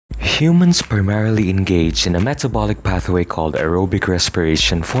Humans primarily engage in a metabolic pathway called aerobic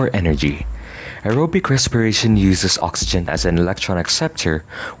respiration for energy. Aerobic respiration uses oxygen as an electron acceptor,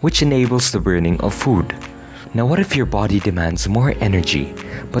 which enables the burning of food. Now, what if your body demands more energy,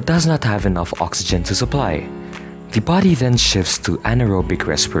 but does not have enough oxygen to supply? The body then shifts to anaerobic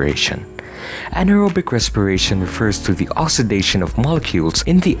respiration. Anaerobic respiration refers to the oxidation of molecules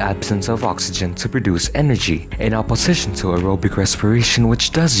in the absence of oxygen to produce energy, in opposition to aerobic respiration,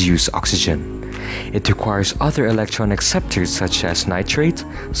 which does use oxygen. It requires other electron acceptors such as nitrate,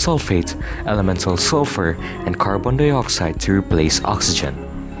 sulfate, elemental sulfur, and carbon dioxide to replace oxygen.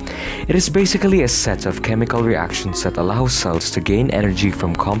 It is basically a set of chemical reactions that allow cells to gain energy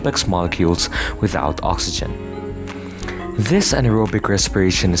from complex molecules without oxygen. This anaerobic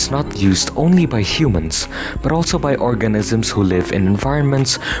respiration is not used only by humans, but also by organisms who live in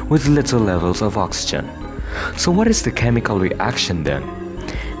environments with little levels of oxygen. So what is the chemical reaction then?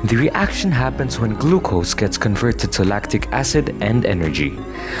 The reaction happens when glucose gets converted to lactic acid and energy.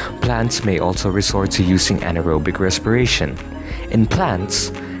 Plants may also resort to using anaerobic respiration. In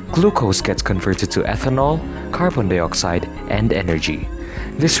plants, glucose gets converted to ethanol, carbon dioxide, and energy.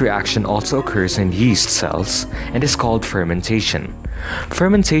 This reaction also occurs in yeast cells and is called fermentation.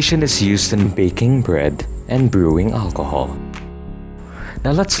 Fermentation is used in baking bread and brewing alcohol.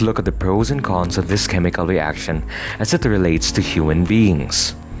 Now let's look at the pros and cons of this chemical reaction as it relates to human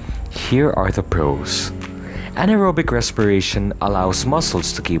beings. Here are the pros. Anaerobic respiration allows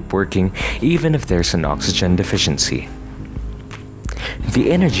muscles to keep working even if there's an oxygen deficiency. The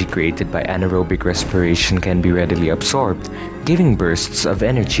energy created by anaerobic respiration can be readily absorbed, giving bursts of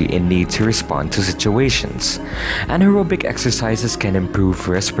energy in need to respond to situations. Anaerobic exercises can improve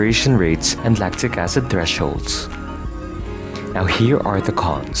respiration rates and lactic acid thresholds. Now here are the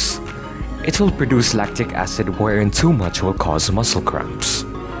cons. It will produce lactic acid wherein too much will cause muscle cramps.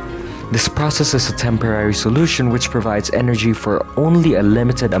 This process is a temporary solution which provides energy for only a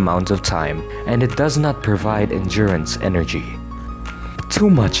limited amount of time, and it does not provide endurance energy. Too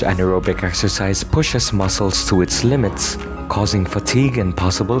much anaerobic exercise pushes muscles to its limits, causing fatigue and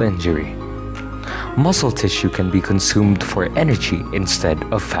possible injury. Muscle tissue can be consumed for energy instead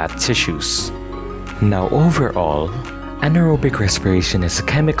of fat tissues. Now overall, anaerobic respiration is a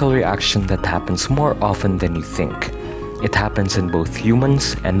chemical reaction that happens more often than you think. It happens in both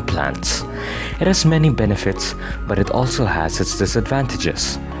humans and plants. It has many benefits, but it also has its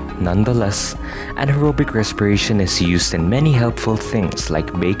disadvantages. Nonetheless, anaerobic respiration is used in many helpful things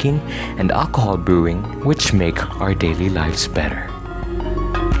like baking and alcohol brewing, which make our daily lives better.